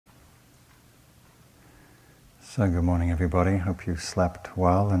So good morning, everybody. Hope you slept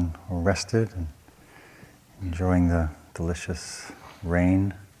well and rested and enjoying the delicious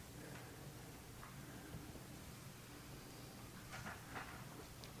rain.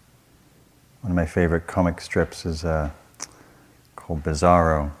 One of my favorite comic strips is called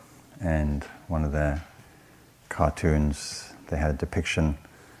Bizarro, and one of their cartoons, they had a depiction,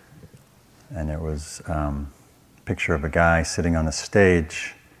 and it was a picture of a guy sitting on a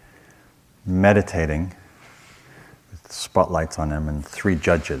stage meditating with spotlights on him and 3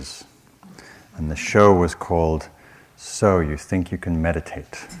 judges. And the show was called So You Think You Can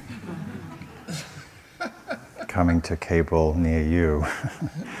Meditate? Coming to cable near you.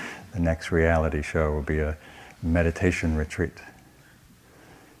 The next reality show will be a meditation retreat.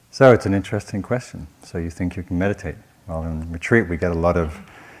 So it's an interesting question. So you think you can meditate? Well, in retreat we get a lot of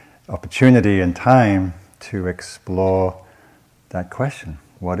opportunity and time to explore that question.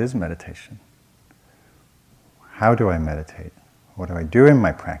 What is meditation? How do I meditate? What do I do in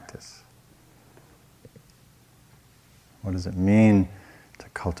my practice? What does it mean to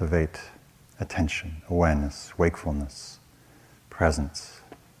cultivate attention, awareness, wakefulness, presence,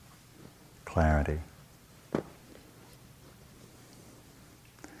 clarity?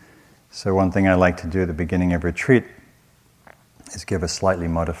 So one thing I like to do at the beginning of retreat is give a slightly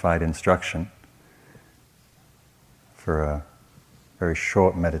modified instruction for a very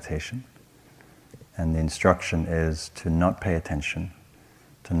short meditation. And the instruction is to not pay attention,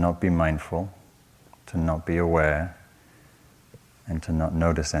 to not be mindful, to not be aware, and to not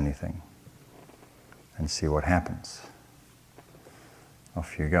notice anything, and see what happens.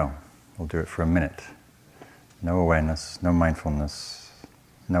 Off you go. We'll do it for a minute. No awareness, no mindfulness,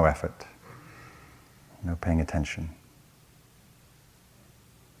 no effort, no paying attention.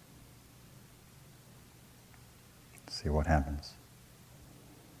 See what happens.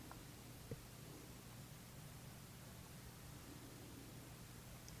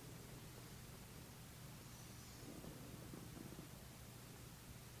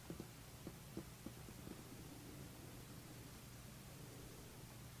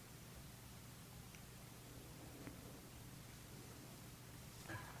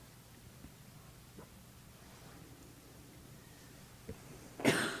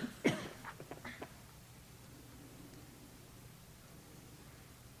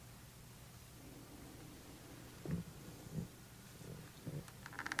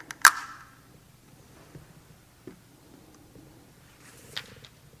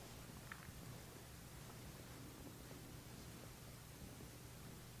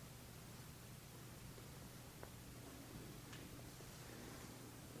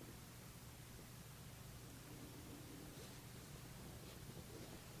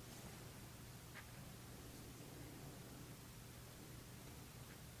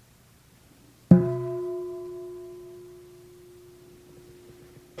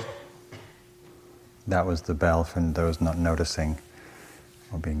 That was the bell for those not noticing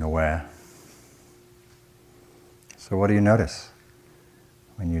or being aware. So what do you notice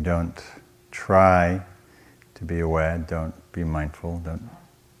when you don't try to be aware, don't be mindful, don't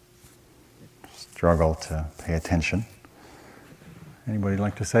struggle to pay attention? Anybody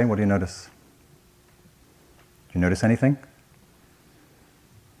like to say? What do you notice? Do you notice anything?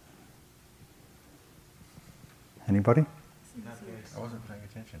 Anybody? I wasn't paying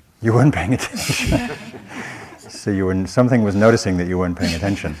attention. You weren't paying attention. So something was noticing that you weren't paying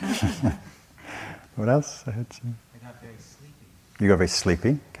attention. What else? I heard some. I got very sleepy. You got very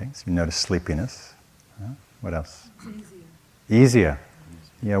sleepy. Okay, so you notice sleepiness. What else? Easier. Easier.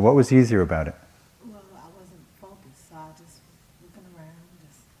 Yeah, what was easier about it? Well, I wasn't focused, so I just looking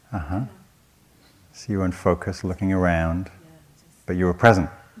around. Uh-huh. So you weren't focused, looking around, Just, but you were present.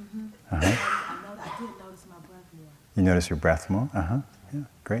 mm-hmm. Uh-huh. I did notice my breath more. You notice your breath more? Uh-huh. Yeah,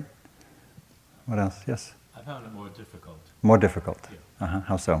 great. What else? Yes? I found it more difficult. More difficult? Yeah. Uh-huh.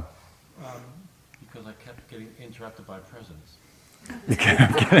 How so? Because I kept getting interrupted by presence. You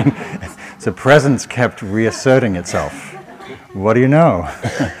kept getting... So presence kept reasserting itself. What do you know?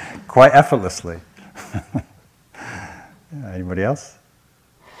 Quite effortlessly. Anybody else?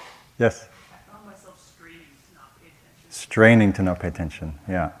 Yes? I found myself straining to not pay attention. Straining to not pay attention.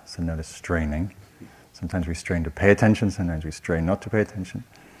 Yeah, so notice straining. Sometimes we strain to pay attention, sometimes we strain not to pay attention.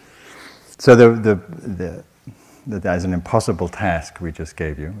 So that's an impossible task we just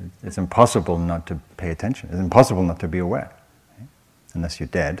gave you. It's impossible not to pay attention. It's impossible not to be aware, right? Unless you're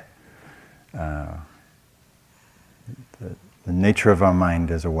dead. The nature of our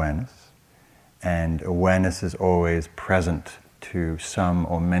mind is awareness, and awareness is always present to some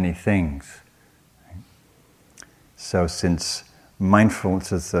or many things. Right? So since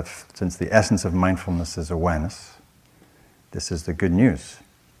since the essence of mindfulness is awareness, this is the good news.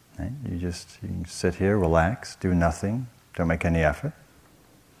 Right? You can sit here, relax, do nothing, don't make any effort,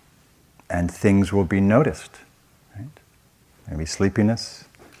 and things will be noticed. Right? Maybe sleepiness,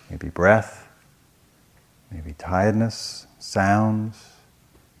 maybe breath, maybe tiredness, sounds,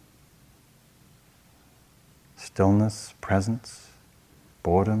 stillness, presence,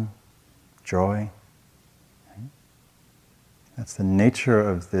 boredom, joy. Right? That's the nature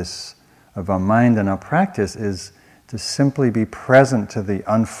of our mind and our practice, is to simply be present to the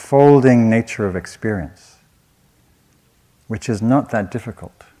unfolding nature of experience, which is not that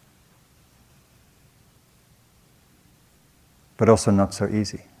difficult, but also not so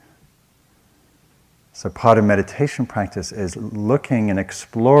easy. So part of meditation practice is looking and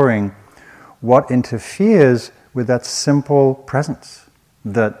exploring what interferes with that simple presence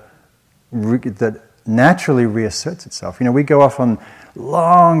that naturally reasserts itself. We go off on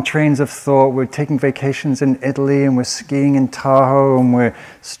long trains of thought. We're taking vacations in Italy, and we're skiing in Tahoe, and we're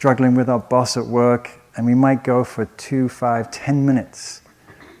struggling with our boss at work, and we might go for 2, 5, 10 minutes.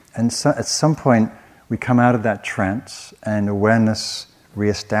 And so at some point, we come out of that trance, and awareness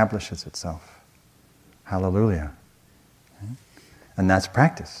reestablishes itself. Hallelujah. And that's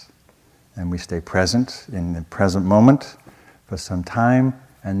practice. And we stay present in the present moment for some time,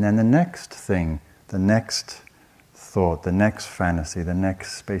 and then the next thing, the next thought, the next fantasy, the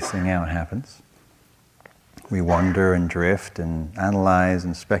next spacing out happens. We wander and drift and analyze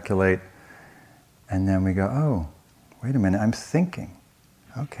and speculate, and then we go, oh, wait a minute, I'm thinking.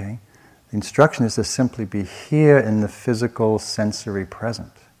 Okay. The instruction is to simply be here in the physical sensory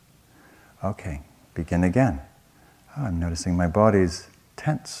present. Okay, begin again. Oh, I'm noticing my body's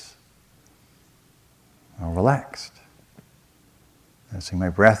tense or relaxed. Noticing my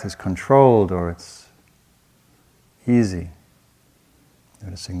breath is controlled or it's easy.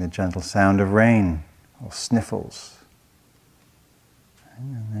 Noticing the gentle sound of rain or sniffles.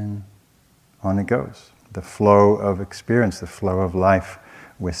 And then on it goes. The flow of experience, the flow of life,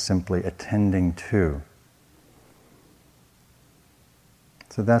 we're simply attending to.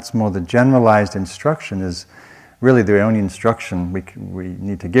 So that's more the generalized instruction. Is really the only instruction we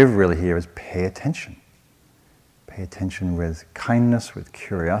need to give really here is pay attention. Pay attention with kindness, with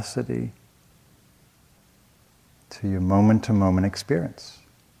curiosity, to your moment-to-moment experience.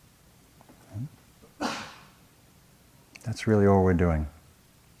 That's really all we're doing,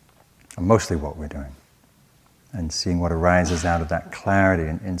 or mostly what we're doing, and seeing what arises out of that clarity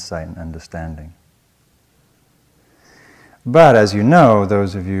and insight and understanding. But as you know,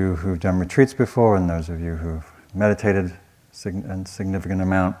 those of you who've done retreats before and those of you who've meditated a significant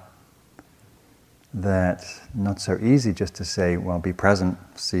amount, that not so easy just to say, well, be present,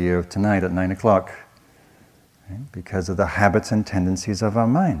 see you tonight at 9 o'clock, right? Because of the habits and tendencies of our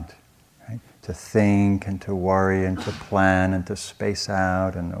mind, right? To think and to worry and to plan and to space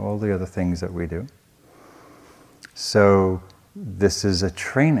out and all the other things that we do. So this is a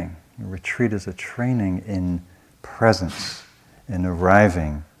training. A retreat is a training in presence, in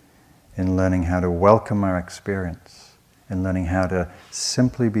arriving, in learning how to welcome our experience, in learning how to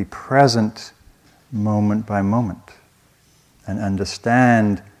simply be present moment by moment, and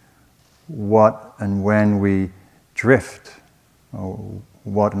understand what and when we drift, or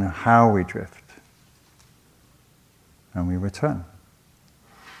what and how we drift, and we return.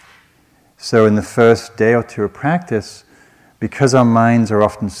 So in the first day or two of practice, because our minds are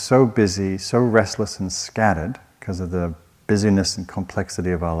often so busy, so restless and scattered, because of the busyness and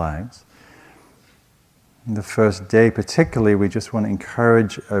complexity of our lives, in the first day particularly, we just want to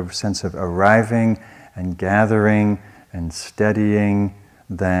encourage a sense of arriving and gathering and steadying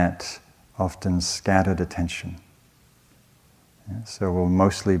that often scattered attention. Yeah, so we'll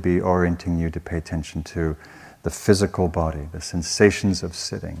mostly be orienting you to pay attention to the physical body, the sensations of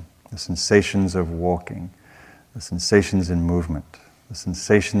sitting, the sensations of walking, the sensations in movement, the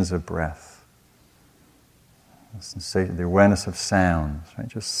sensations of breath, the awareness of sounds, right?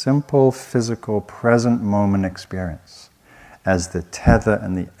 Just simple, physical, present moment experience as the tether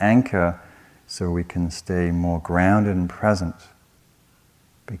and the anchor so we can stay more grounded and present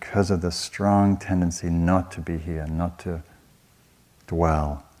because of the strong tendency not to be here, not to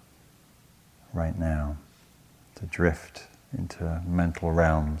dwell right now, to drift into mental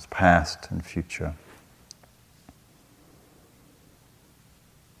realms, past and future.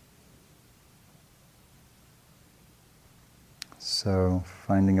 So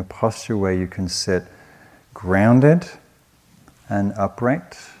finding a posture where you can sit grounded and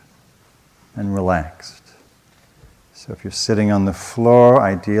upright and relaxed. So if you're sitting on the floor,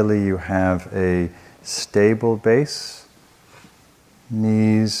 ideally you have a stable base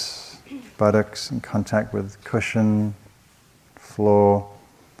knees, buttocks in contact with cushion, floor,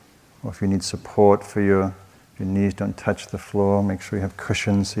 or if you need support for your knees don't touch the floor, make sure you have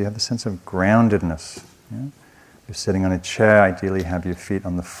cushions so you have the sense of groundedness. Yeah? If you're sitting on a chair, ideally have your feet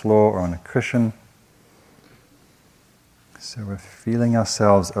on the floor or on a cushion. So we're feeling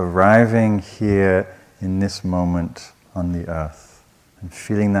ourselves arriving here in this moment on the earth and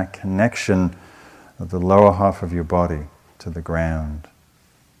feeling that connection of the lower half of your body to the ground.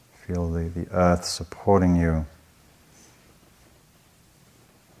 Feel the earth supporting you.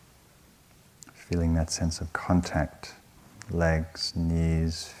 Feeling that sense of contact, legs,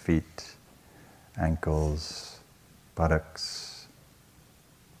 knees, feet, ankles, buttocks.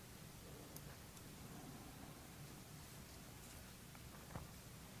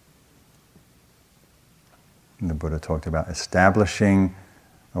 And the Buddha talked about establishing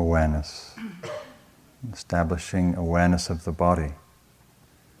awareness of the body,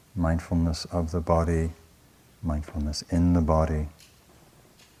 mindfulness of the body, mindfulness in the body,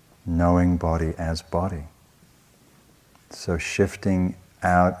 knowing body as body. So shifting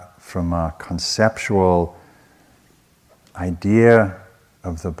out from our conceptual idea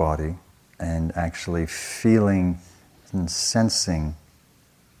of the body and actually feeling and sensing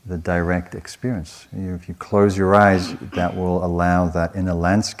the direct experience. If you close your eyes, that will allow that inner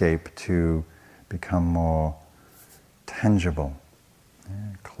landscape to become more tangible.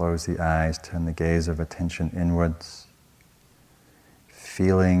 Close the eyes, turn the gaze of attention inwards,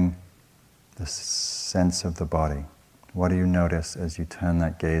 feeling the sense of the body. What do you notice as you turn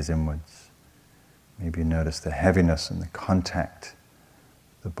that gaze inwards? Maybe you notice the heaviness and the contact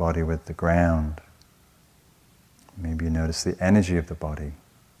of the body with the ground. Maybe you notice the energy of the body,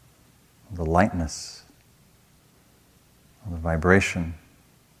 the lightness, or the vibration.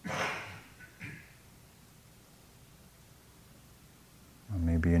 Or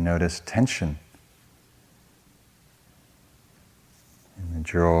maybe you notice tension in the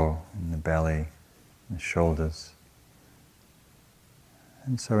jaw, in the belly, in the shoulders.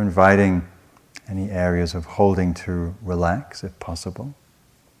 And so inviting any areas of holding to relax if possible,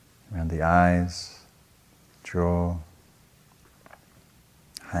 around the eyes, jaw,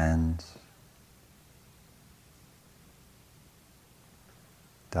 hands,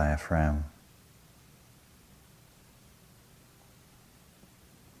 diaphragm.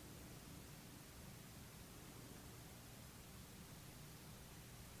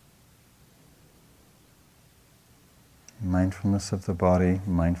 Mindfulness of the body,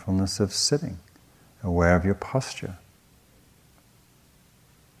 mindfulness of sitting, aware of your posture,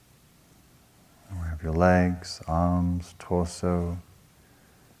 aware of your legs, arms, torso,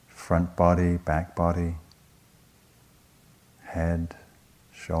 front body, back body, head,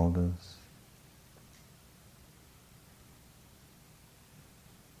 shoulders.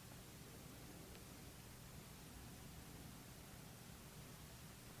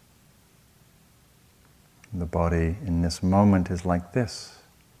 The body in this moment is like this.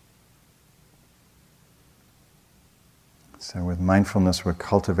 So with mindfulness, we're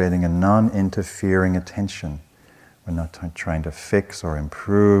cultivating a non-interfering attention. We're not trying to fix or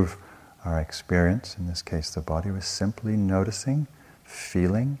improve our experience. In this case, the body. We're simply noticing,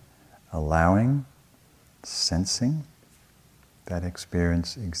 feeling, allowing, sensing that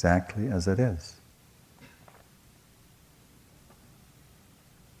experience exactly as it is.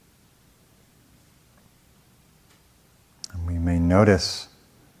 And we may notice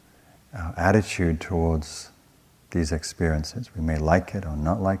our attitude towards these experiences. We may like it or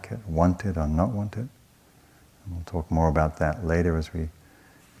not like it, want it or not want it. And we'll talk more about that later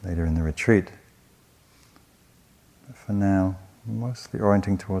in the retreat. But for now, mostly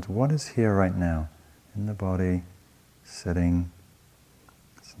orienting towards what is here right now, in the body, sitting,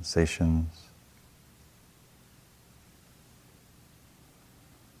 sensations.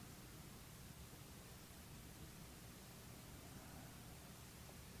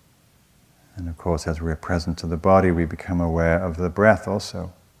 And of course, as we're present to the body, we become aware of the breath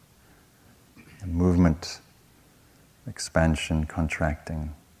also. The movement, expansion,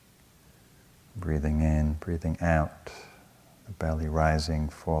 contracting, breathing in, breathing out, the belly rising,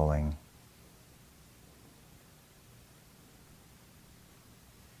 falling.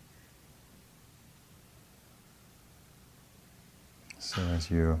 So as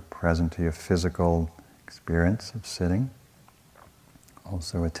you're present to your physical experience of sitting,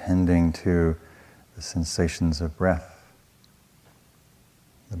 also attending to the sensations of breath.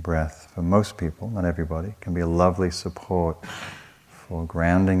 The breath, for most people, not everybody, can be a lovely support for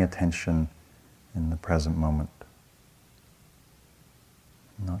grounding attention in the present moment.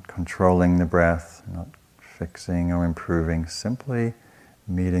 Not controlling the breath, not fixing or improving, simply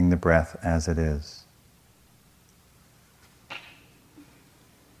meeting the breath as it is.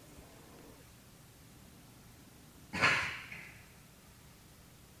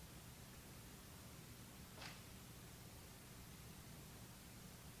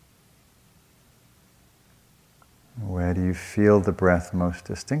 Where do you feel the breath most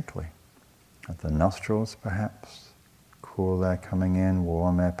distinctly? At the nostrils, perhaps? Cool air coming in,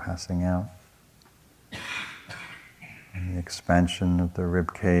 warm air passing out. And the expansion of the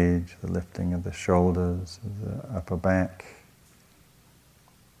rib cage, the lifting of the shoulders, of the upper back,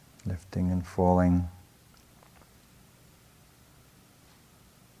 lifting and falling.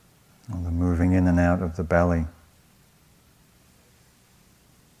 Or the moving in and out of the belly.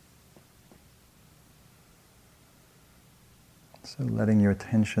 So letting your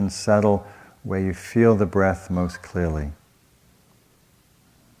attention settle where you feel the breath most clearly.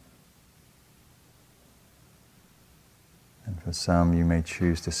 And for some, you may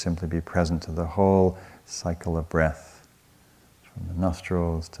choose to simply be present to the whole cycle of breath, from the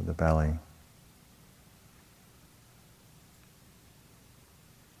nostrils to the belly.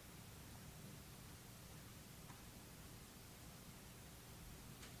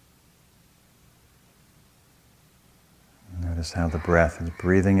 Notice how the breath is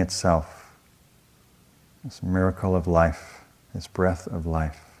breathing itself, this miracle of life, this breath of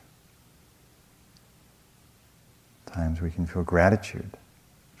life. At times we can feel gratitude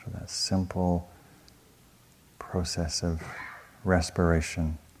for that simple process of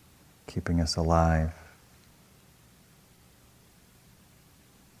respiration, keeping us alive.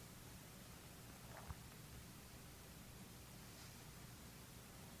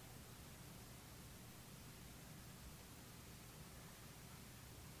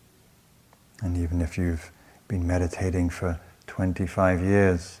 And even if you've been meditating for 25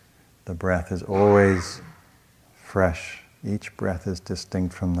 years, the breath is always fresh. Each breath is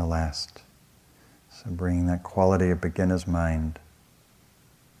distinct from the last. So bringing that quality of beginner's mind,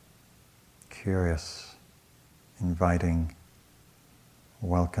 curious, inviting,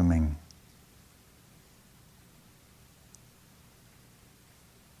 welcoming.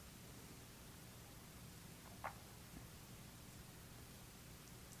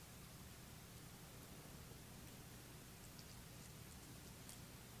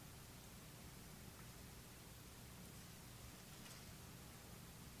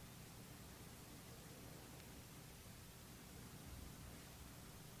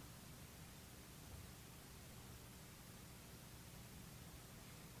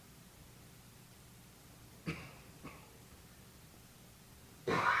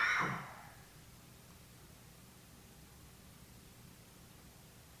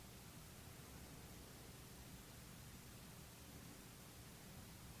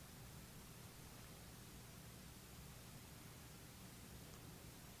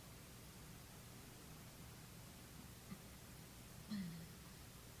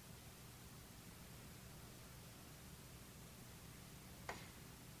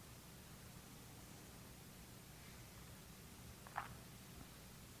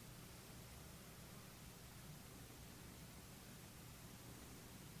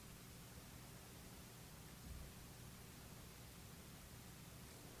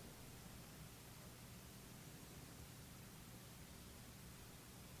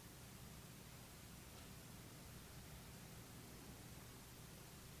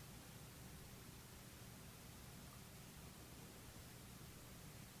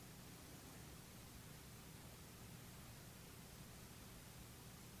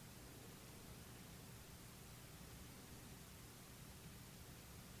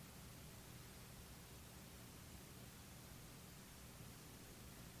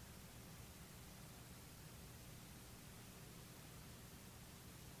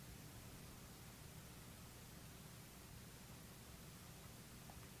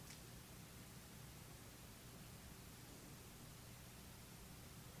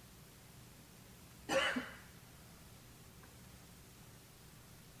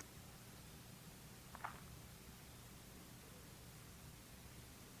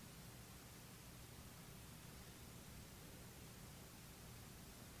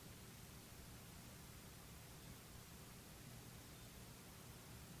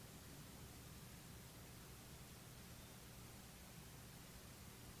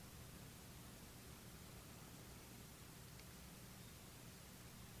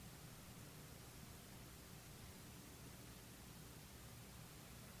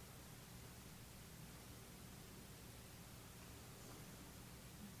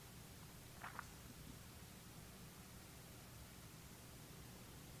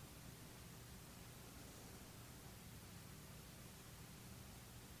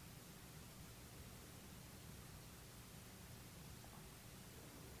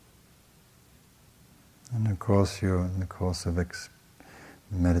 course, in the course of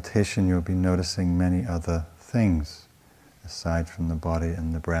meditation, you'll be noticing many other things aside from the body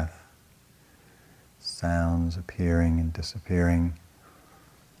and the breath. Sounds appearing and disappearing.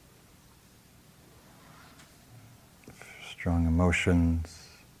 Strong emotions,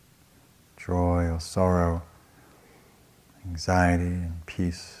 joy or sorrow, anxiety and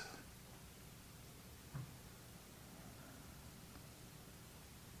peace.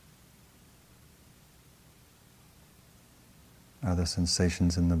 Other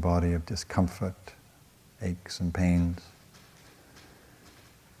sensations in the body of discomfort, aches and pains.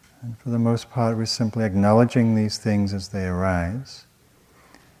 And for the most part, we're simply acknowledging these things as they arise.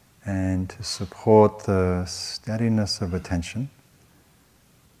 And to support the steadiness of attention,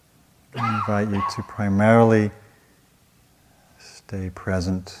 I invite you to primarily stay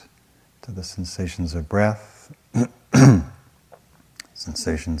present to the sensations of breath,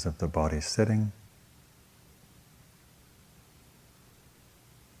 sensations of the body sitting,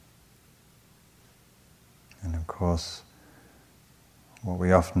 and of course, what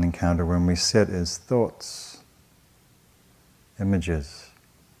we often encounter when we sit is thoughts, images,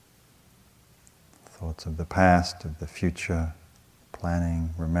 thoughts of the past, of the future,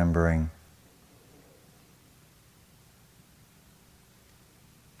 planning, remembering.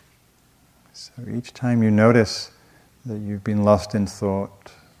 So each time you notice that you've been lost in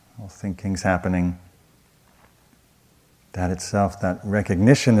thought or thinking's happening, that itself, that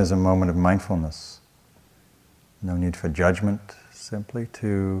recognition is a moment of mindfulness. No need for judgment, simply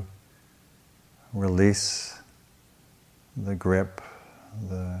to release the grip,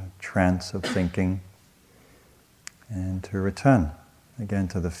 the trance of thinking, and to return again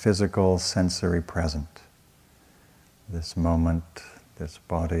to the physical, sensory present. This moment, this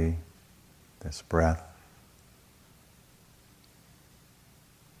body, this breath,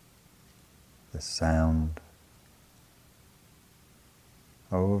 this sound,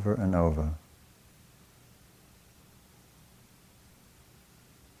 over and over.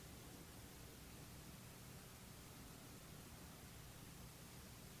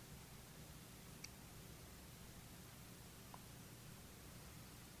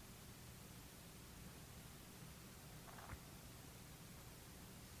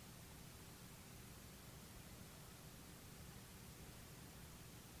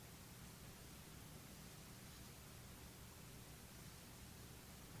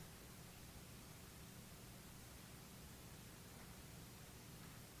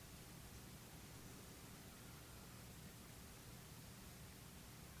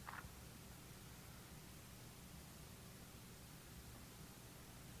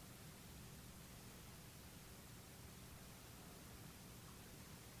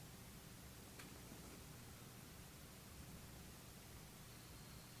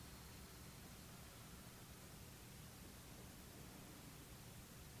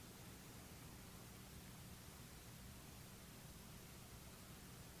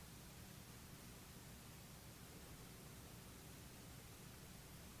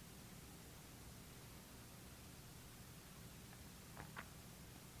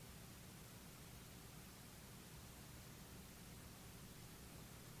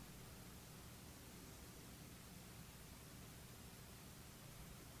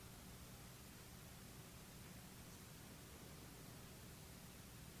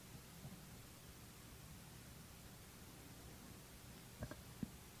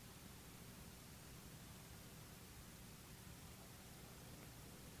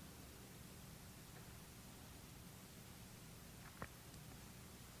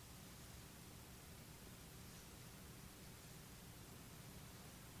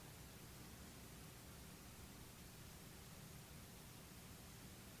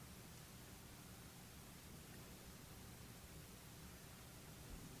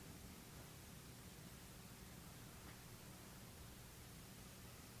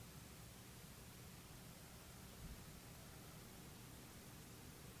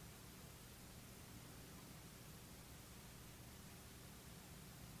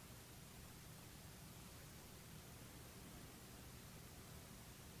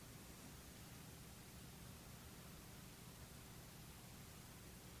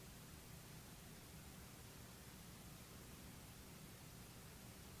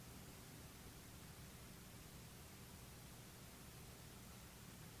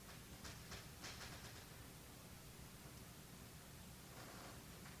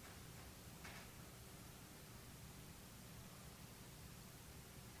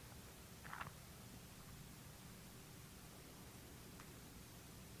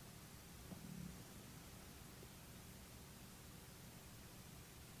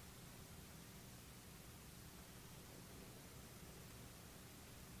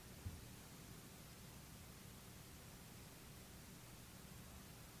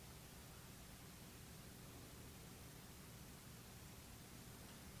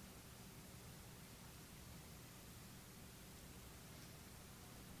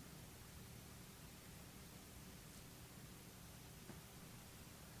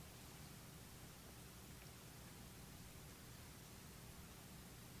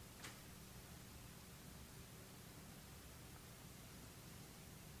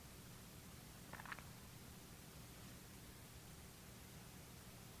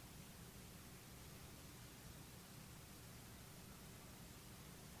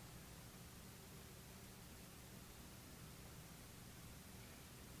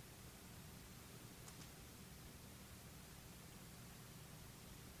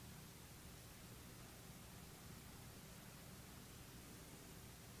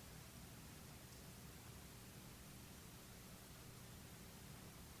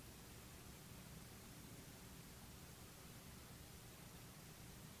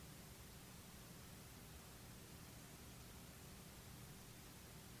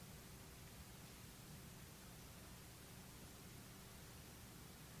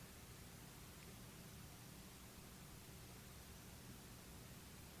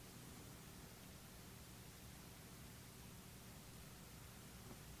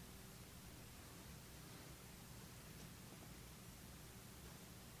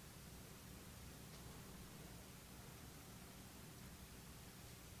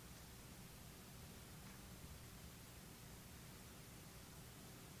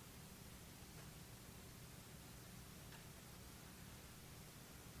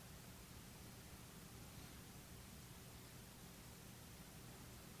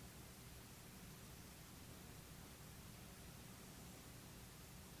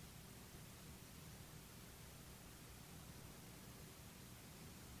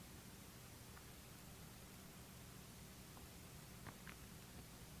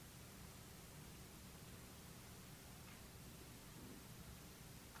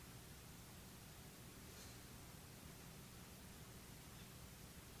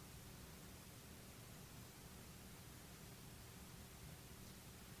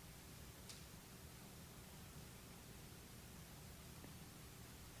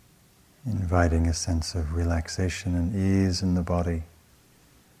 inviting a sense of relaxation and ease in the body,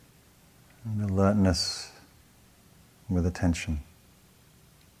 and alertness with attention.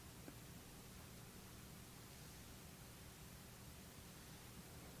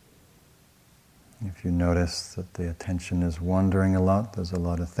 If you notice that the attention is wandering a lot, there's a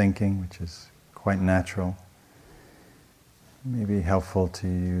lot of thinking, which is quite natural. It may be helpful to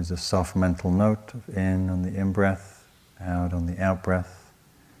use a soft mental note of in on the in-breath, out on the out-breath.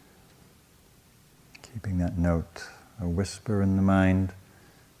 Keeping that note a whisper in the mind,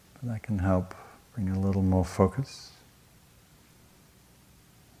 but that can help bring a little more focus.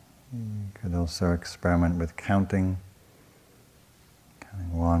 You could also experiment with counting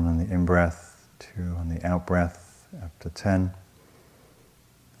 1 on the in-breath, 2 on the out-breath, up to 10.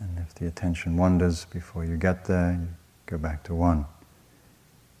 And if the attention wanders before you get there, you go back to 1.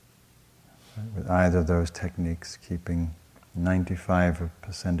 With either of those techniques, keeping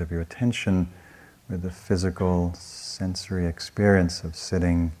 95% of your attention with the physical, sensory experience of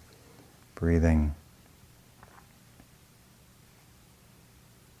sitting, breathing.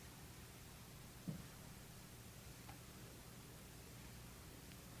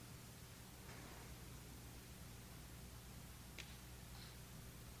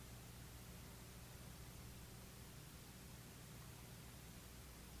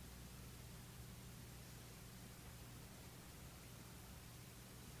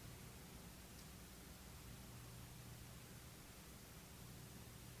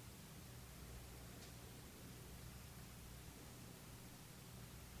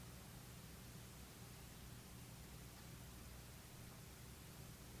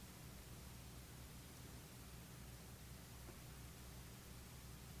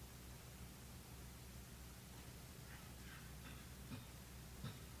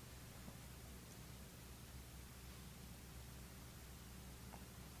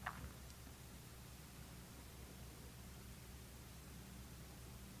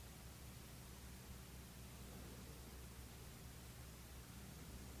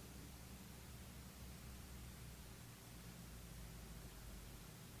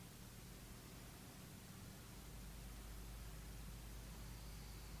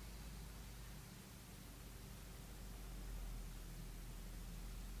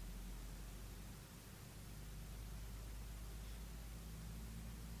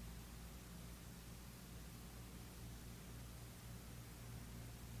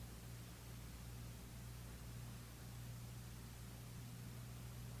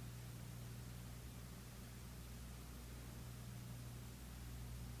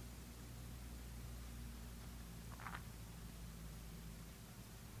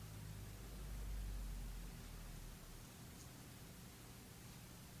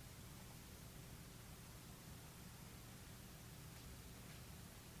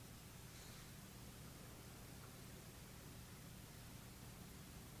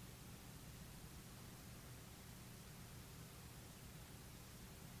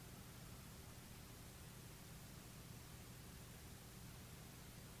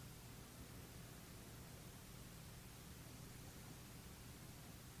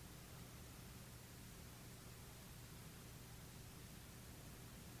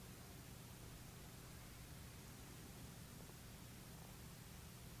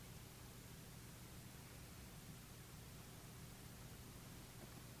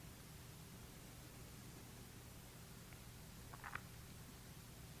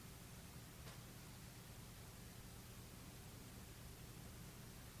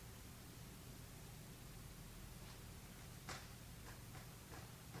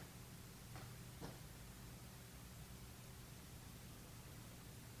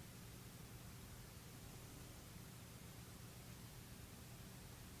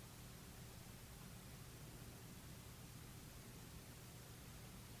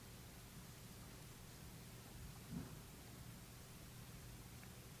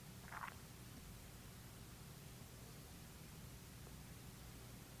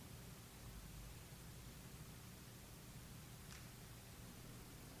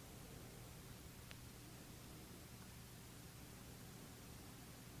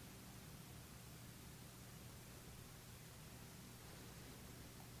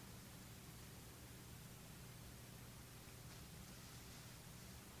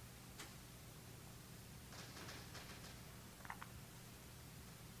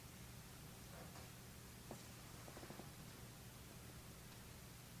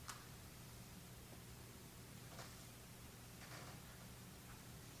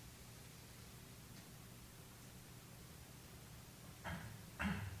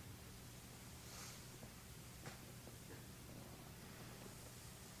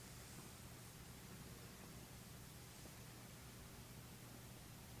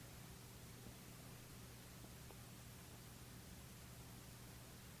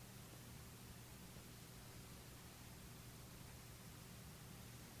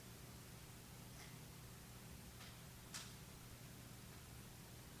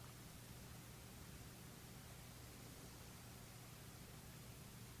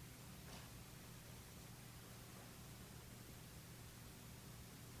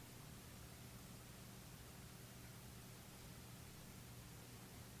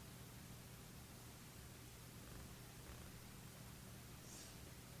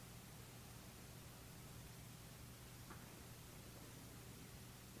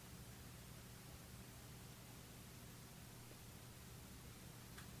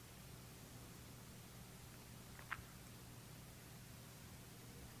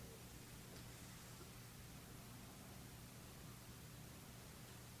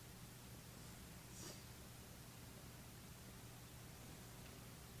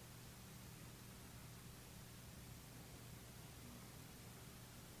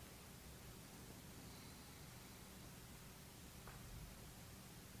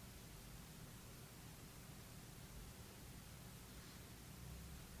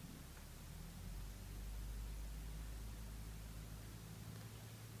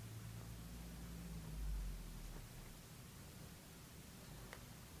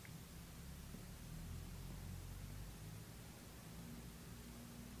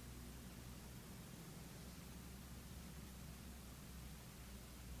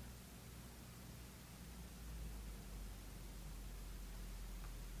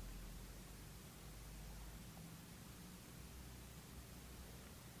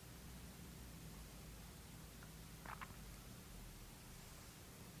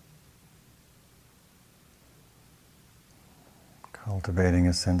 Cultivating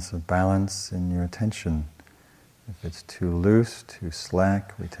a sense of balance in your attention. If it's too loose, too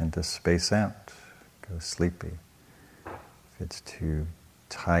slack, we tend to space out, go sleepy. If it's too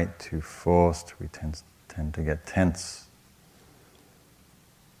tight, too forced, we tend to get tense.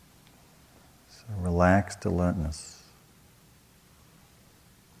 So relaxed alertness.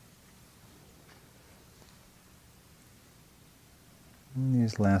 In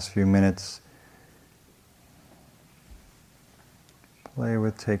these last few minutes, play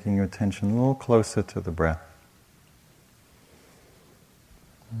with taking your attention a little closer to the breath.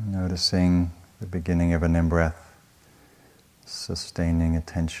 Noticing the beginning of an in-breath, sustaining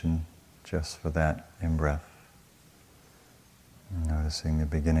attention just for that in-breath. Noticing the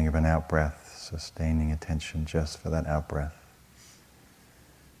beginning of an out-breath, sustaining attention just for that out-breath.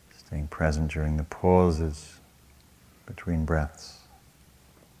 Staying present during the pauses between breaths.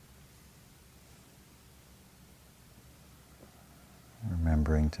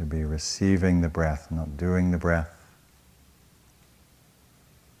 Remembering to be receiving the breath, not doing the breath.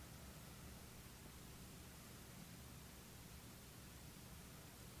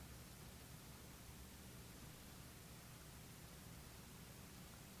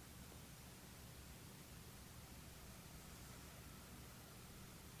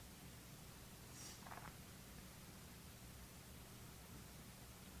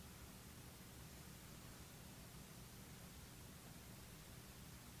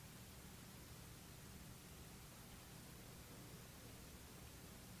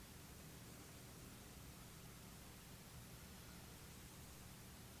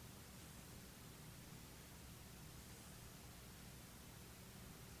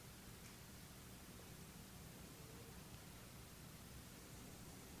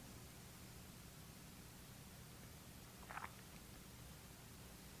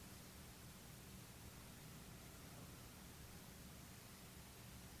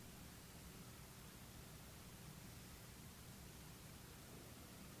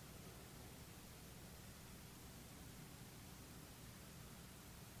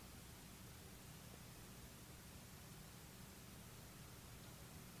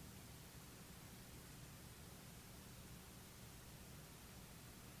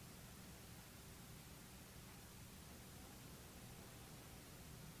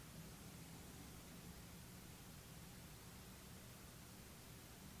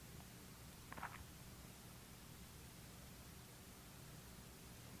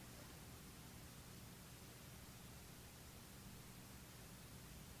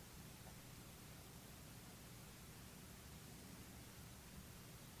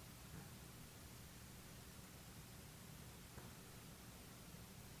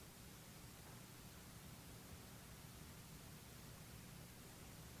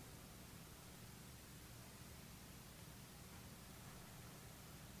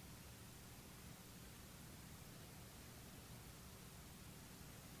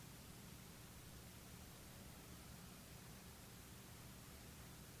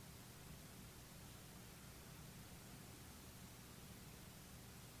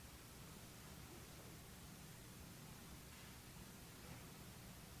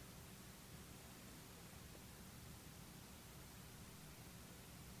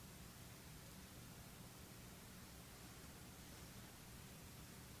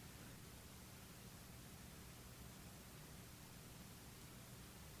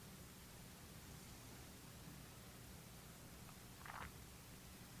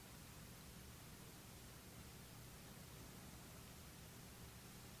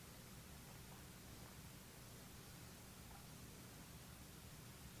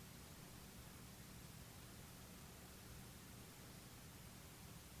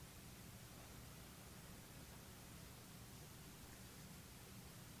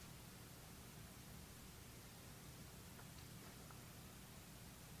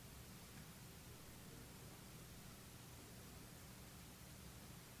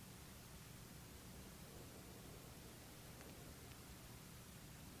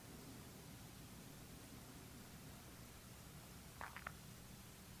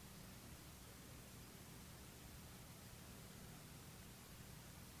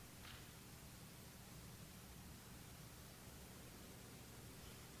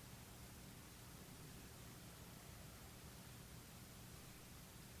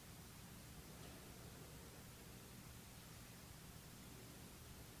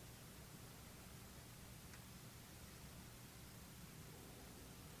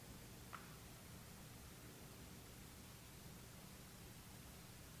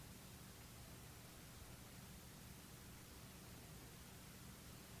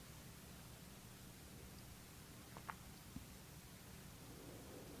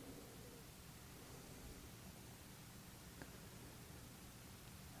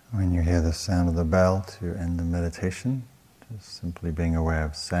 the sound of the bell to end the meditation. Just simply being aware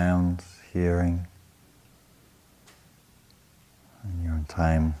of sounds, hearing, in your own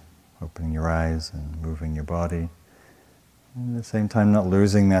time, opening your eyes and moving your body. And at the same time, not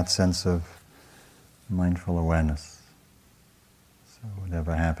losing that sense of mindful awareness. So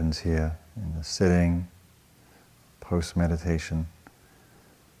whatever happens here in the sitting, post-meditation,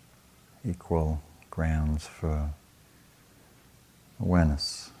 equal grounds for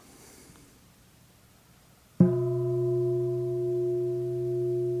awareness.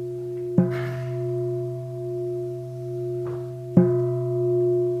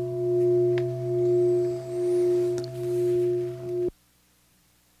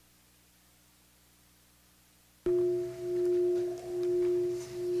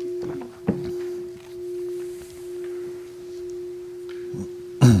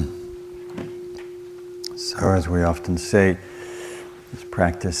 So as we often say, this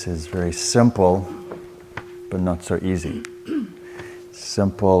practice is very simple, but not so easy.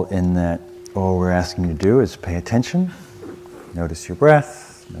 Simple in that all we're asking you to do is pay attention, notice your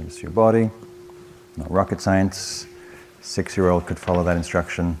breath, notice your body. Not rocket science. 6-year-old could follow that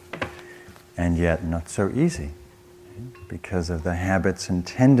instruction, and yet not so easy because of the habits and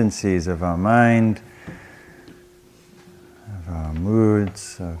tendencies of our mind, of our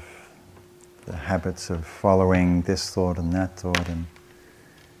moods, of the habits of following this thought and that thought. And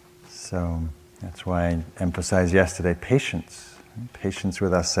so that's why I emphasized yesterday patience. Patience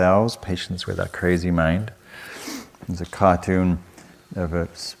with ourselves, patience with our crazy mind. There's a cartoon of a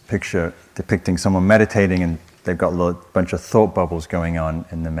picture depicting someone meditating, and they've got a bunch of thought bubbles going on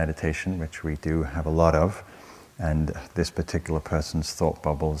in the meditation, which we do have a lot of. And this particular person's thought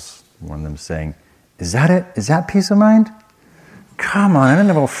bubbles, one of them saying, "Is that it? Is that peace of mind? Come on, I don't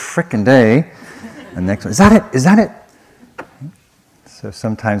have all frickin' day." And next one, "Is that it? Is that it?" So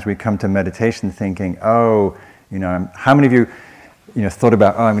sometimes we come to meditation thinking, how many of you, thought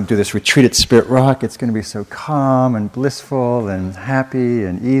about, I'm going to do this retreat at Spirit Rock, it's going to be so calm and blissful and happy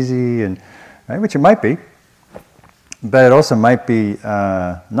and easy, and right? Which it might be, but it also might be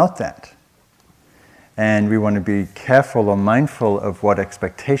not that. And we want to be careful or mindful of what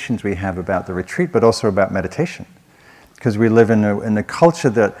expectations we have about the retreat, but also about meditation. Because we live in a culture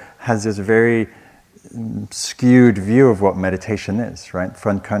that has this very skewed view of what meditation is, right?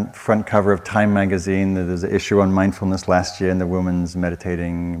 Front cover of Time magazine, there's an issue on mindfulness last year, and the woman's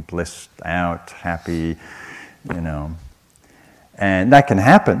meditating, blissed out, happy, And that can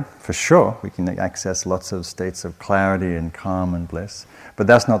happen, for sure. We can access lots of states of clarity and calm and bliss. But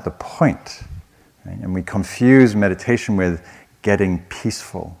that's not the point. Right? And we confuse meditation with getting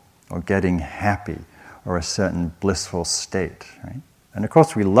peaceful or getting happy or a certain blissful state. Right? And of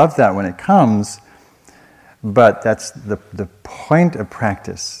course we love that when it comes, but that's the point of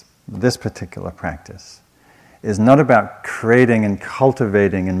practice, this particular practice, is not about creating and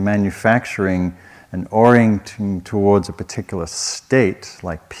cultivating and manufacturing and orienting towards a particular state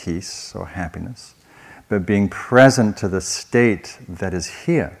like peace or happiness, but being present to the state that is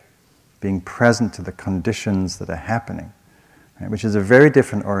here, being present to the conditions that are happening, right? Which is a very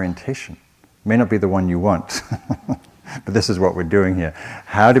different orientation. It may not be the one you want, but this is what we're doing here.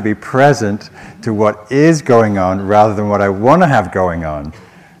 How to be present to what is going on rather than what I want to have going on,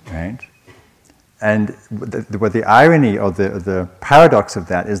 right? And what the irony or the paradox of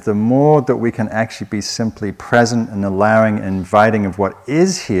that is, the more that we can actually be simply present and allowing and inviting of what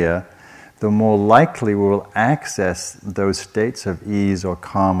is here, the more likely we will access those states of ease or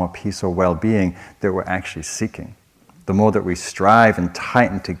calm or peace or well-being that we're actually seeking. The more that we strive and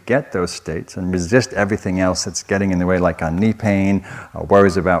tighten to get those states and resist everything else that's getting in the way, like our knee pain, our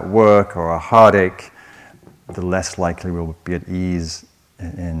worries about work, or our heartache, the less likely we'll be at ease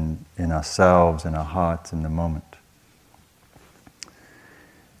in ourselves, in our hearts, in the moment.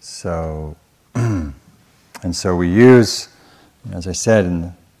 So, and so we use, as I said in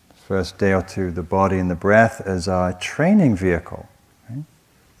the first day or two, the body and the breath as our training vehicle. Right?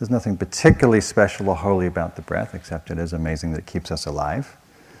 There's nothing particularly special or holy about the breath, except it is amazing that it keeps us alive.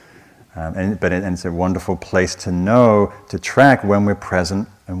 And it's a wonderful place to know, to track when we're present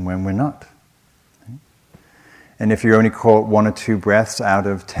and when we're not. Right? And if you only caught 1 or 2 breaths out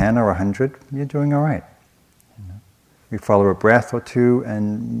of 10 or 100, you're doing all right. We follow a breath or two,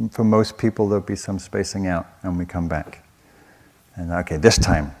 and for most people there'll be some spacing out, and we come back. And okay, this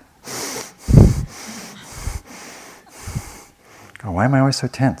time. God, why am I always so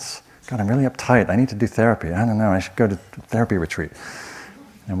tense? God, I'm really uptight. I need to do therapy. I don't know, I should go to therapy retreat.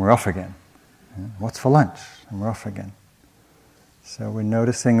 And we're off again. What's for lunch? And we're off again. So we're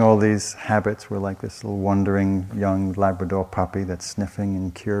noticing all these habits. We're like this little wandering young Labrador puppy that's sniffing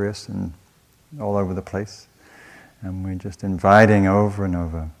and curious and all over the place. And we're just inviting over and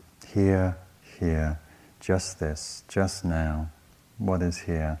over, here, here, just this, just now. What is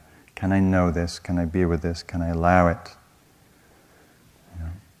here? Can I know this? Can I be with this? Can I allow it? You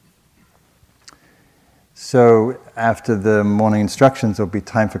know. So after the morning instructions, there'll be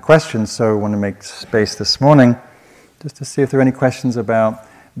time for questions. So I want to make space this morning just to see if there are any questions about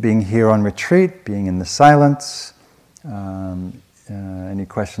being here on retreat, being in the silence, any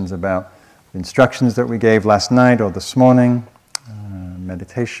questions about the instructions that we gave last night or this morning,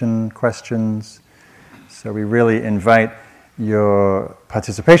 meditation questions. So we really invite your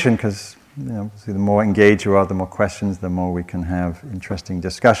participation because the more engaged you are, the more questions, the more we can have interesting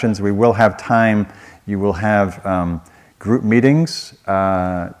discussions. We will have time. You will have group meetings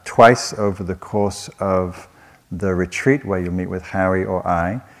twice over the course of the retreat where you'll meet with Harry or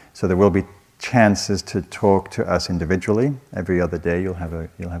I. So there will be chances to talk to us individually. Every other day you'll have a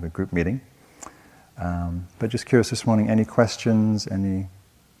group meeting. But just curious this morning, any questions, any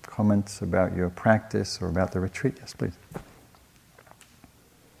comments about your practice or about the retreat? Yes, please. Kelly,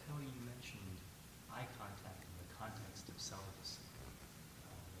 you mentioned eye contact in the context of celibacy.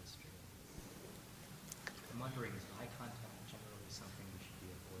 I'm wondering, is eye contact generally something we should be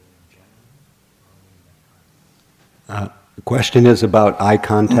avoiding in general, or only in that context? The question is about eye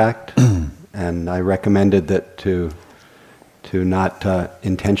contact, and I recommended that to not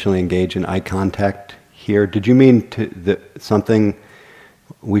intentionally engage in eye contact here. Did you mean something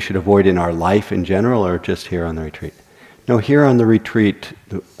we should avoid in our life in general, or just here on the retreat? No, here on the retreat,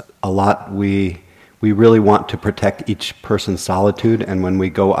 a lot we really want to protect each person's solitude, and when we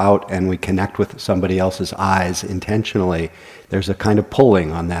go out and we connect with somebody else's eyes intentionally, there's a kind of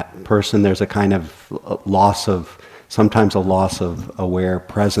pulling on that person. There's a kind of sometimes a loss of aware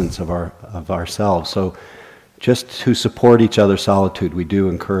presence of ourselves. So just to support each other's solitude, we do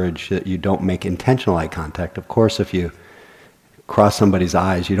encourage that you don't make intentional eye contact. Of course, if you cross somebody's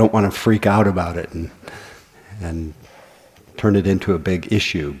eyes, you don't want to freak out about it and turn it into a big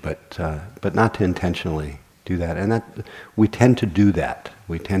issue, but not to intentionally do that. And that we tend to do that.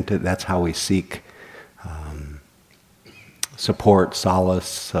 That's how we seek support,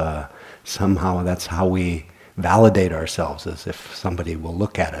 solace. Somehow that's how we validate ourselves, as if somebody will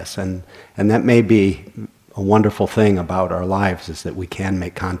look at us. And that may be a wonderful thing about our lives, is that we can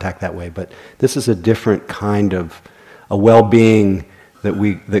make contact that way. But this is a different kind of a well-being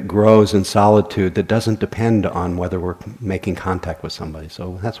that grows in solitude, that doesn't depend on whether we're making contact with somebody.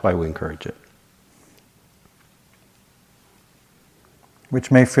 So that's why we encourage it.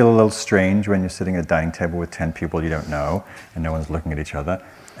 Which may feel a little strange when you're sitting at a dining table with 10 people you don't know and no one's looking at each other.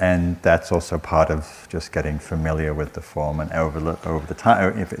 And that's also part of just getting familiar with the form, and over the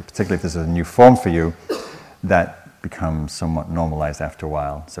time, particularly if this is a new form for you, that becomes somewhat normalized after a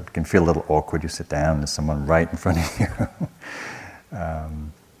while. So it can feel a little awkward. You sit down, there's someone right in front of you.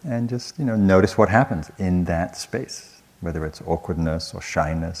 And just notice what happens in that space, whether it's awkwardness or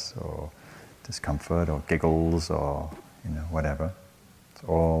shyness or discomfort or giggles or whatever. It's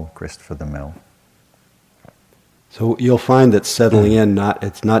all grist for the mill. So you'll find that settling in,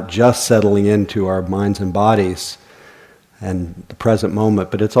 it's not just settling into our minds and bodies and the present moment,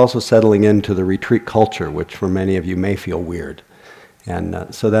 but it's also settling into the retreat culture, which for many of you may feel weird.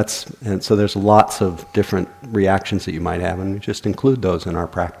 And so there's lots of different reactions that you might have, and we just include those in our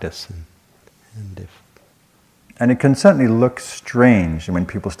practice. And it can certainly look strange when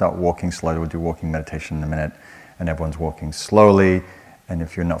people start walking slowly. We'll do walking meditation in a minute, and everyone's walking slowly. And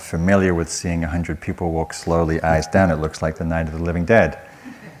if you're not familiar with seeing 100 people walk slowly, eyes down, it looks like the Night of the Living Dead.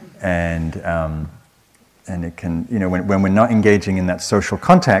 And it can, when we're not engaging in that social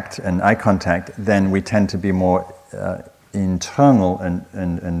contact and eye contact, then we tend to be more internal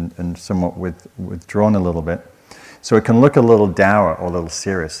and somewhat withdrawn a little bit. So it can look a little dour or a little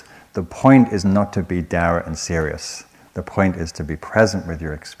serious. The point is not to be dour and serious. The point is to be present with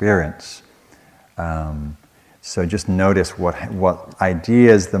your experience. So just notice what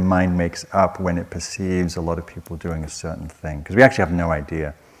ideas the mind makes up when it perceives a lot of people doing a certain thing. Because we actually have no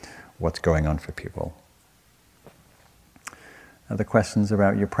idea what's going on for people. Other questions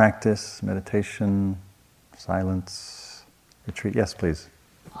about your practice, meditation, silence, retreat? Yes, please.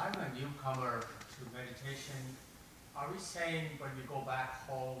 I'm a newcomer to meditation. Are we saying when we go back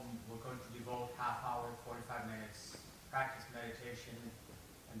home, we're going to devote half hour, 45 minutes, practice meditation,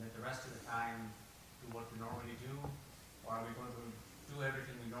 and that the rest of the time do what we normally do? Or are we going to do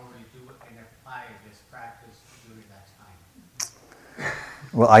everything we normally do and apply this practice during that time?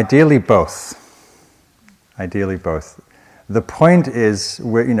 Well, ideally both. Ideally both. The point is,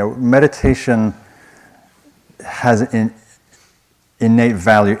 meditation has innate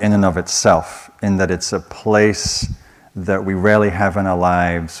value in and of itself, in that it's a place that we rarely have in our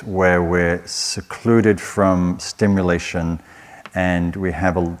lives where we're secluded from stimulation, and we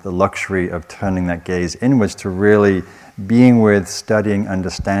have the luxury of turning that gaze inwards to really being with, studying,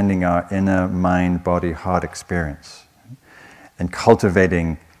 understanding our inner mind, body, heart experience, and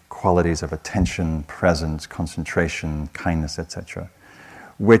cultivating qualities of attention, presence, concentration, kindness, etc.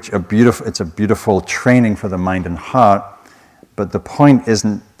 Which it's a beautiful training for the mind and heart, but the point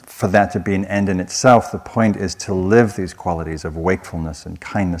isn't for that to be an end in itself. The point is to live these qualities of wakefulness and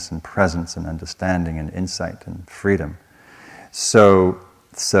kindness and presence and understanding and insight and freedom. So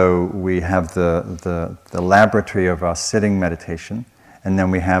we have the laboratory of our sitting meditation, and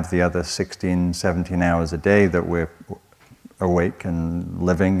then we have the other 16, 17 hours a day that we're awake and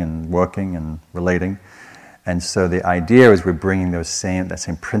living and working and relating. And so the idea is we're bringing that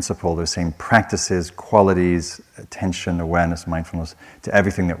same principle, those same practices, qualities, attention, awareness, mindfulness to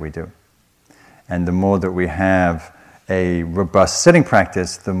everything that we do. And the more that we have a robust sitting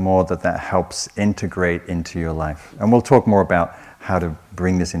practice, the more that helps integrate into your life. And we'll talk more about how to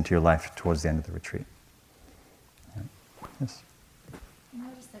bring this into your life towards the end of the retreat. Yeah. Yes? I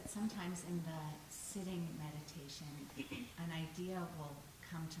notice that sometimes in the sitting meditation, an idea will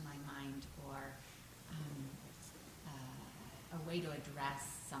come to my mind, or a way to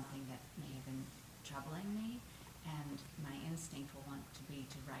address something that may have been troubling me, and my instinct will want to be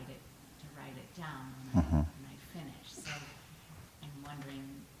to write it down when I finish. So I'm wondering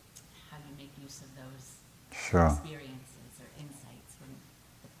how you make use of those experiences or insights when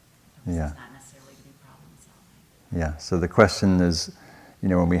the purpose is not necessarily to be problem solving. Yeah. So the question is,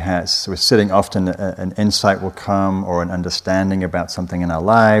 when we're sitting, often an insight will come, or an understanding about something in our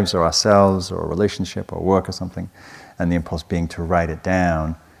lives or ourselves or a relationship or work or something, and the impulse being to write it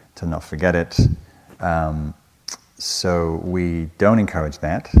down, to not forget it. So we don't encourage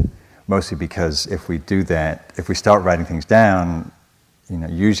that, mostly because if we do that, if we start writing things down,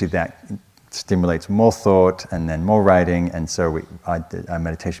 usually that stimulates more thought and then more writing, and so our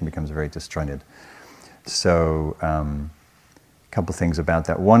meditation becomes very disjointed. So a couple of things about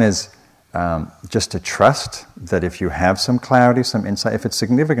that. One is just to trust that if you have some clarity, some insight, if it's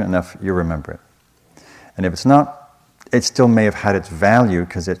significant enough, you remember it. And if it's not, it still may have had its value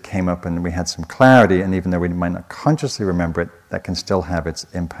because it came up and we had some clarity, and even though we might not consciously remember it, that can still have its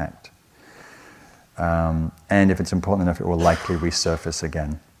impact. And if it's important enough, it will likely resurface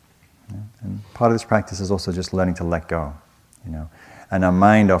again. Yeah? And part of this practice is also just learning to let go. And our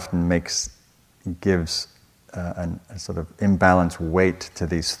mind often gives a sort of imbalanced weight to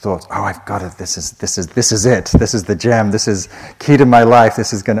these thoughts. Oh, I've got it. This is it. This is the gem. This is key to my life.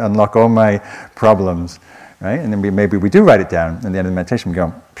 This is going to unlock all my problems, right? And then maybe we do write it down. At the end of the meditation, we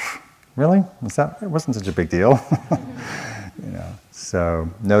go, "Really? It wasn't such a big deal." So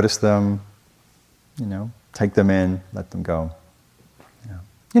notice them. Take them in. Let them go.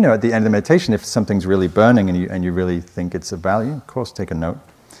 At the end of the meditation, if something's really burning and you really think it's of value, of course, take a note,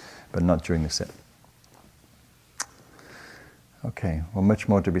 but not during the sit. Okay, well, much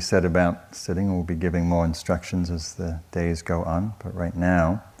more to be said about sitting. We'll be giving more instructions as the days go on. But right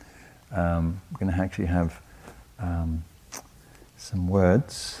now, we're going to actually have some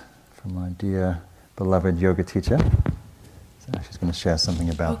words from our dear, beloved yoga teacher. So she's going to share something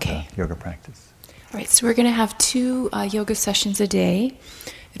about yoga practice. All right, so we're going to have 2 yoga sessions a day.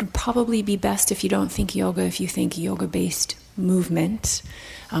 It would probably be best if you don't think yoga, if you think yoga-based movement.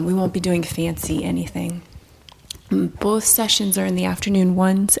 We won't be doing fancy anything. Both sessions are in the afternoon.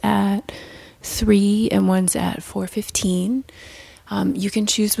 One's at 3 and one's at 4:15. You can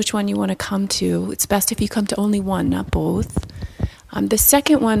choose which one you want to come to. It's best if you come to only one, not both. The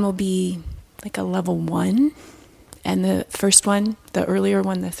second one will be like a level 1. And the first one, the earlier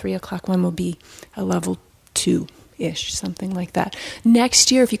one, the 3 o'clock one, will be a level 2-ish, something like that.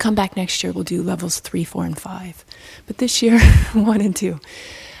 Next year, if you come back next year, we'll do levels 3, 4, and 5. But this year, 1 and 2.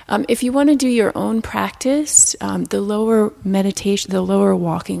 If you want to do your own practice, the lower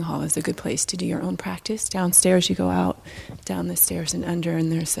walking hall is a good place to do your own practice. Downstairs, you go out, down the stairs and under,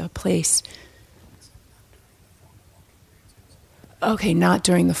 and there's a place. Okay, not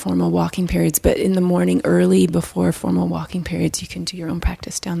during the formal walking periods, but in the morning early before formal walking periods, you can do your own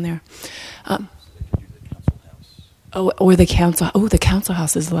practice down there. Or the council. Oh, the council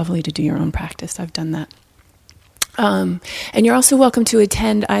house is lovely to do your own practice. I've done that. And you're also welcome to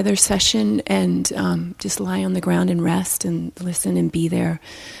attend either session and just lie on the ground and rest and listen and be there.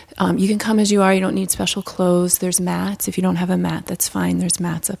 You can come as you are. You don't need special clothes. There's mats. If you don't have a mat, that's fine. There's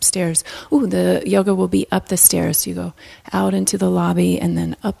mats upstairs. Ooh, the yoga will be up the stairs. So you go out into the lobby and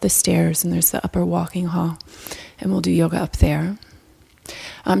then up the stairs, and there's the upper walking hall. And we'll do yoga up there.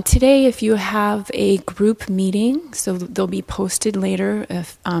 Today, if you have a group meeting, so they'll be posted later,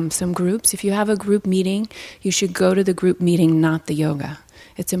 if, some groups. If you have a group meeting, you should go to the group meeting, not the yoga.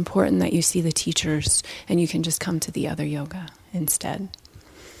 It's important that you see the teachers, and you can just come to the other yoga instead.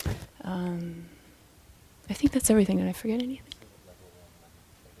 I think that's everything. Did I forget anything?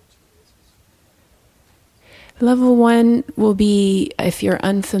 Level 1 will be if you're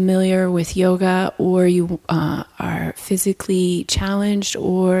unfamiliar with yoga, or you are physically challenged,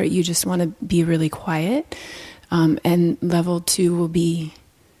 or you just want to be really quiet. And level 2 will be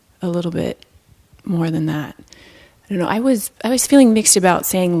a little bit more than that. I don't know. I was feeling mixed about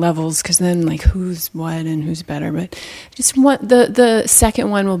saying levels, because then like who's what and who's better. But just the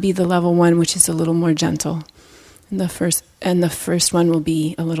second one will be the level 1, which is a little more gentle. And the first one will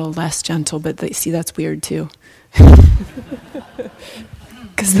be a little less gentle, but see, that's weird too.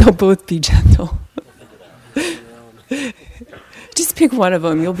 Because they'll both be gentle. Just pick one of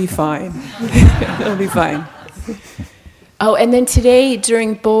them, you'll be fine. You'll be fine. Oh, and then today,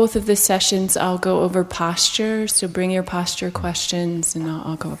 during both of the sessions, I'll go over posture. So bring your posture questions, and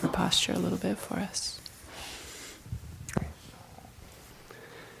I'll go over posture a little bit for us.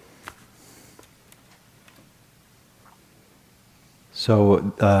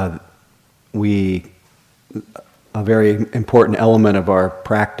 So a very important element of our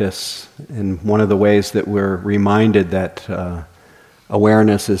practice, and one of the ways that we're reminded that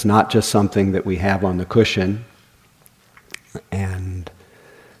awareness is not just something that we have on the cushion, and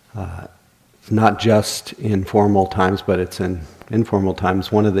not just in formal times, but it's in informal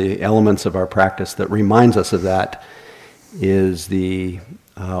times. One of the elements of our practice that reminds us of that is the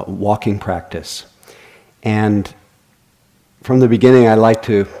walking practice. And from the beginning, I like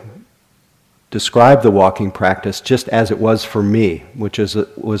to describe the walking practice just as it was for me, which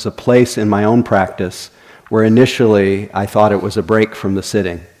was a place in my own practice where initially I thought it was a break from the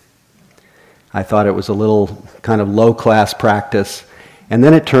sitting. I thought it was a little kind of low-class practice, and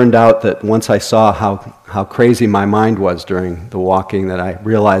then it turned out that once I saw how crazy my mind was during the walking, that I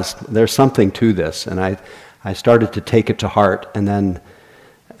realized there's something to this, and I started to take it to heart and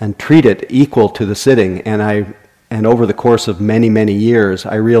treat it equal to the sitting, and over the course of many, many years,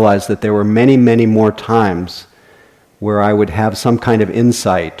 I realized that there were many, many more times where I would have some kind of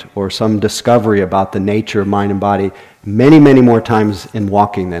insight or some discovery about the nature of mind and body, many, many more times in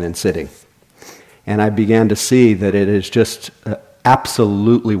walking than in sitting. And I began to see that it is just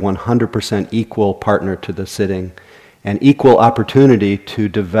absolutely 100% equal partner to the sitting, and equal opportunity to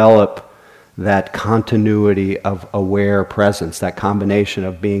develop that continuity of aware presence, that combination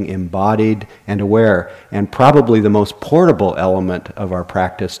of being embodied and aware, and probably the most portable element of our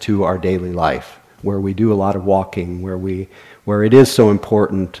practice to our daily life, where we do a lot of walking, where it is so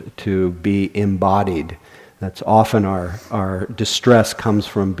important to be embodied. That's often our distress comes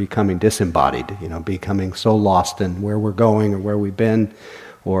from becoming disembodied, becoming so lost in where we're going or where we've been,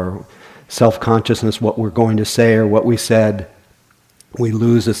 or self-consciousness, what we're going to say or what we said. We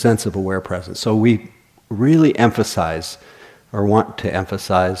lose a sense of aware presence. So we really emphasize, or want to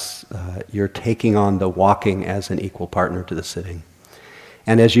emphasize, you're taking on the walking as an equal partner to the sitting.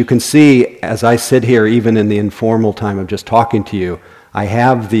 And as you can see, as I sit here, even in the informal time of just talking to you,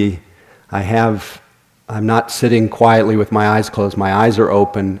 I'm not sitting quietly with my eyes closed. My eyes are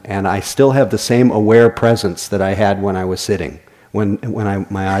open, and I still have the same aware presence that I had when I was sitting, when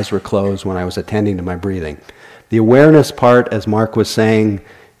my eyes were closed, when I was attending to my breathing. The awareness part, as Mark was saying,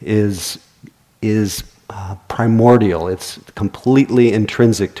 is primordial. It's completely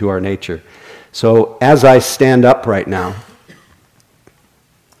intrinsic to our nature. So as I stand up right now,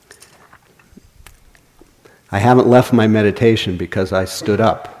 I haven't left my meditation because I stood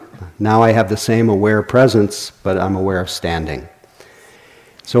up. Now I have the same aware presence, but I'm aware of standing.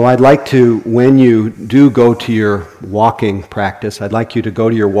 So I'd like to, when you do go to your walking practice, I'd like you to go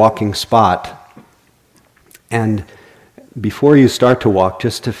to your walking spot, and before you start to walk,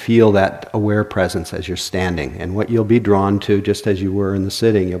 just to feel that aware presence as you're standing. And what you'll be drawn to, just as you were in the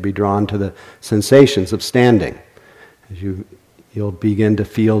sitting, you'll be drawn to the sensations of standing. You'll begin to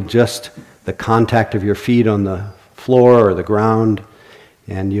feel just the contact of your feet on the floor or the ground,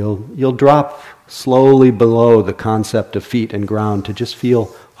 and you'll drop slowly below the concept of feet and ground to just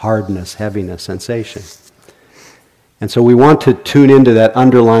feel hardness, heaviness, sensation. And so we want to tune into that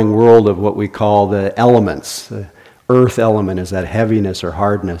underlying world of what we call the elements. The earth element is that heaviness or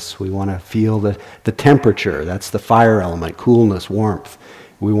hardness. We want to feel the temperature. That's the fire element, coolness, warmth.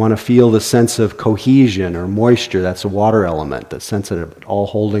 We want to feel the sense of cohesion or moisture. That's the water element, the sense of it all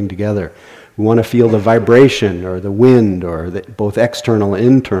holding together. We want to feel the vibration or the wind, or both external and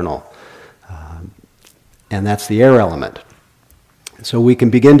internal. And that's the air element. So we can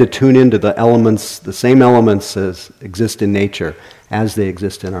begin to tune into the elements, the same elements as exist in nature, as they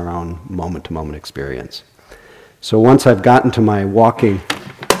exist in our own moment-to-moment experience. So once I've gotten to my walking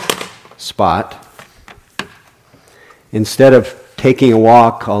spot, instead of taking a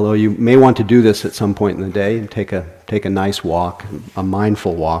walk, although you may want to do this at some point in the day, and take a nice walk, a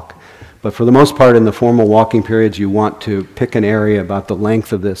mindful walk, but for the most part in the formal walking periods you want to pick an area about the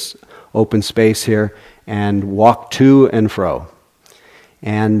length of this open space here and walk to and fro.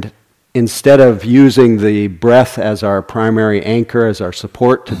 And instead of using the breath as our primary anchor, as our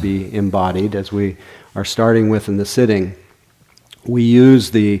support to be embodied, as we are starting with in the sitting, we use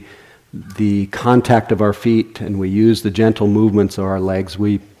the contact of our feet and we use the gentle movements of our legs,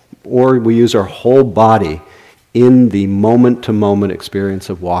 or we use our whole body in the moment-to-moment experience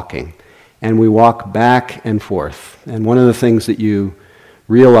of walking. And we walk back and forth. And one of the things that you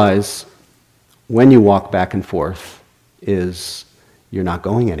realize when you walk back and forth is you're not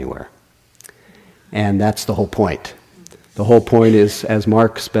going anywhere. And that's the whole point. The whole point is, as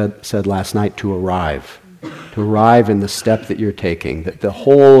Mark said last night, to arrive in the step that you're taking, that the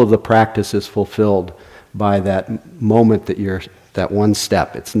whole of the practice is fulfilled by that moment that one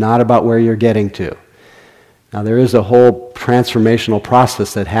step. It's not about where you're getting to. Now there is a whole transformational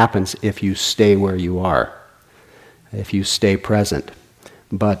process that happens if you stay where you are, if you stay present.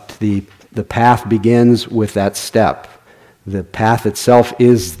 But the path begins with that step. The path itself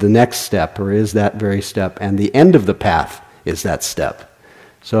is the next step, or is that very step, and the end of the path is that step.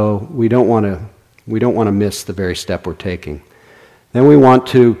 So we don't want to miss the very step we're taking. Then we want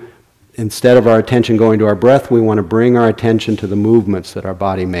to, instead of our attention going to our breath, we want to bring our attention to the movements that our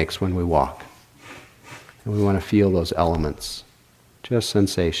body makes when we walk. And we want to feel those elements, just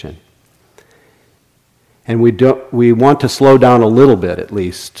sensation. And we want to slow down a little bit at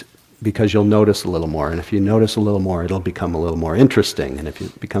least, because you'll notice a little more. And if you notice a little more, it'll become a little more interesting. And if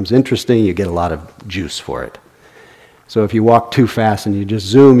it becomes interesting, you get a lot of juice for it. So if you walk too fast and you just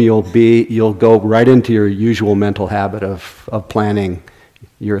zoom, you'll go right into your usual mental habit of planning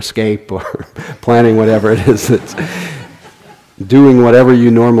your escape or planning whatever it is that's doing whatever you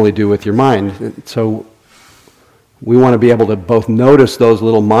normally do with your mind. So we want to be able to both notice those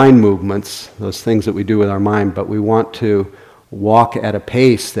little mind movements, those things that we do with our mind, but we want to walk at a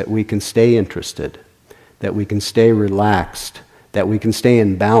pace that we can stay interested, that we can stay relaxed, that we can stay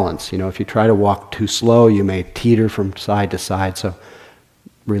in balance. You know, if you try to walk too slow, you may teeter from side to side. So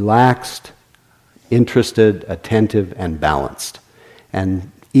relaxed, interested, attentive, and balanced.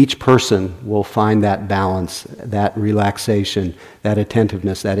 And each person will find that balance, that relaxation, that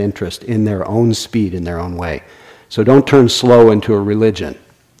attentiveness, that interest in their own speed, in their own way. So don't turn slow into a religion.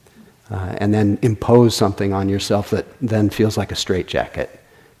 And then impose something on yourself that then feels like a straitjacket.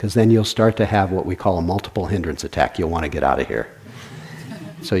 Because then you'll start to have what we call a multiple hindrance attack. You'll want to get out of here.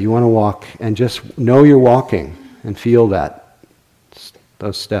 So you want to walk and just know you're walking and feel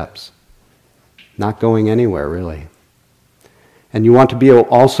those steps. Not going anywhere, really. And you want to be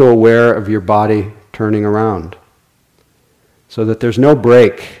also aware of your body turning around. So that there's no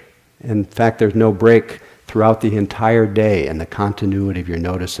break. In fact, there's no break throughout the entire day in the continuity of your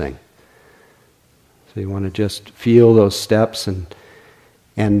noticing. So you want to just feel those steps,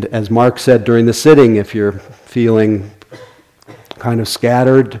 and as Mark said during the sitting, if you're feeling kind of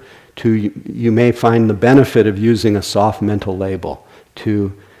scattered, you may find the benefit of using a soft mental label,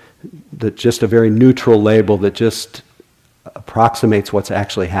 just a very neutral label that just approximates what's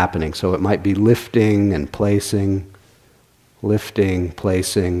actually happening. So it might be lifting and placing,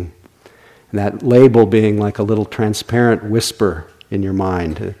 and that label being like a little transparent whisper in your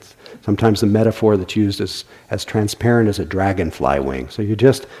mind. Sometimes the metaphor that's used is as transparent as a dragonfly wing. So you're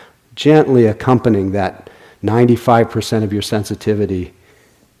just gently accompanying that 95% of your sensitivity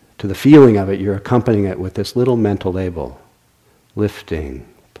to the feeling of it. You're accompanying it with this little mental label. Lifting,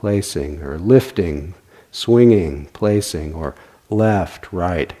 placing, or lifting, swinging, placing, or left,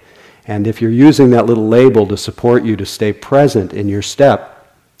 right. And if you're using that little label to support you to stay present in your step,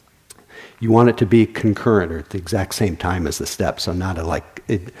 you want it to be concurrent or at the exact same time as the step, so not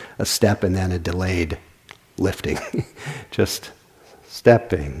a step and then a delayed lifting. Just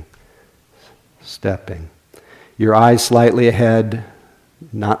stepping. Your eyes slightly ahead,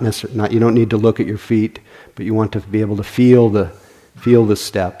 not you don't need to look at your feet, but you want to be able to feel the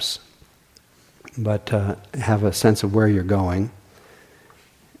steps, but have a sense of where you're going.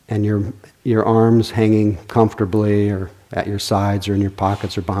 And your arms hanging comfortably or at your sides or in your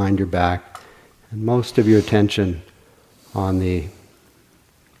pockets or behind your back. And most of your attention on the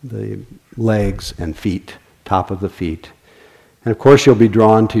legs and feet, top of the feet. And of course you'll be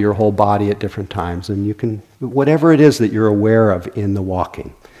drawn to your whole body at different times, and you can, whatever it is that you're aware of in the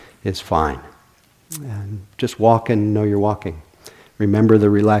walking is fine. And just walk and know you're walking. Remember the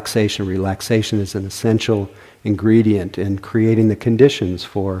relaxation. Relaxation is an essential ingredient in creating the conditions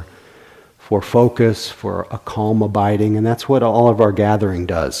for focus, for a calm abiding, and that's what all of our gathering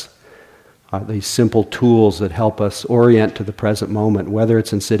does. These simple tools that help us orient to the present moment, whether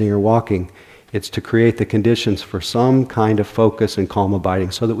it's in sitting or walking, it's to create the conditions for some kind of focus and calm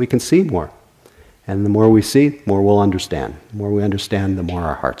abiding so that we can see more. And the more we see, the more we'll understand. The more we understand, the more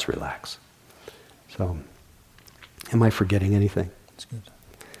our hearts relax. So, am I forgetting anything? That's good.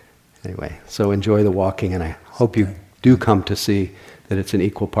 Anyway, so enjoy the walking, and I hope you do come to see that it's an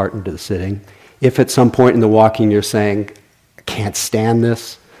equal partner to the sitting. If at some point in the walking you're saying, I can't stand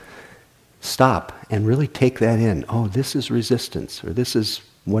this, stop and really take that in. Oh, this is resistance, or this is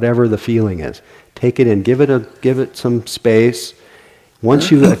whatever the feeling is. Take it in, give it some space. Once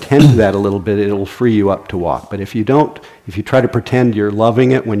you attend to that a little bit, it'll free you up to walk. But if you try to pretend you're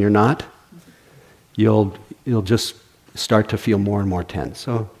loving it when you're not, you'll just start to feel more and more tense.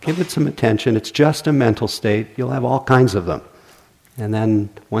 So give it some attention. It's just a mental state. You'll have all kinds of them. And then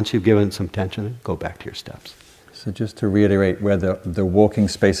once you've given it some attention, go back to your steps. So just to reiterate where the walking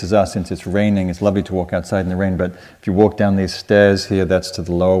spaces are, since it's raining, it's lovely to walk outside in the rain, but if you walk down these stairs here, that's to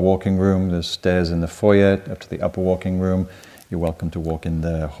the lower walking room. There's stairs in the foyer up to the upper walking room. You're welcome to walk in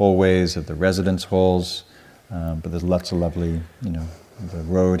the hallways of the residence halls, but there's lots of lovely, the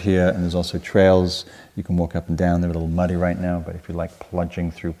road here, and there's also trails. You can walk up and down. They're a little muddy right now, but if you like plunging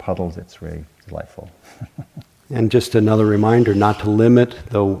through puddles, it's really delightful. And just another reminder not to limit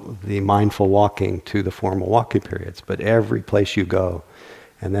the mindful walking to the formal walking periods, but every place you go.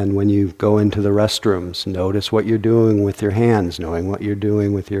 And then when you go into the restrooms, notice what you're doing with your hands, knowing what you're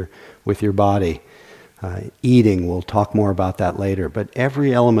doing with your body. Eating, we'll talk more about that later, but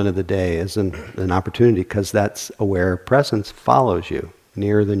every element of the day is an opportunity, because that's aware presence follows you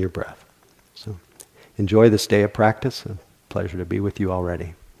nearer than your breath. So enjoy this day of practice. A pleasure to be with you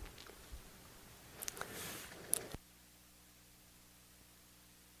already.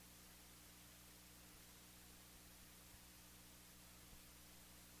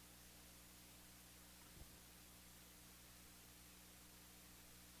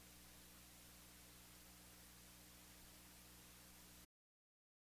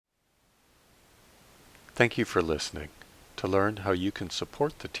 Thank you for listening. To learn how you can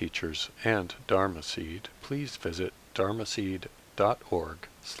support the teachers and Dharma Seed, please visit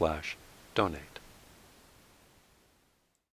dharmaseed.org/donate.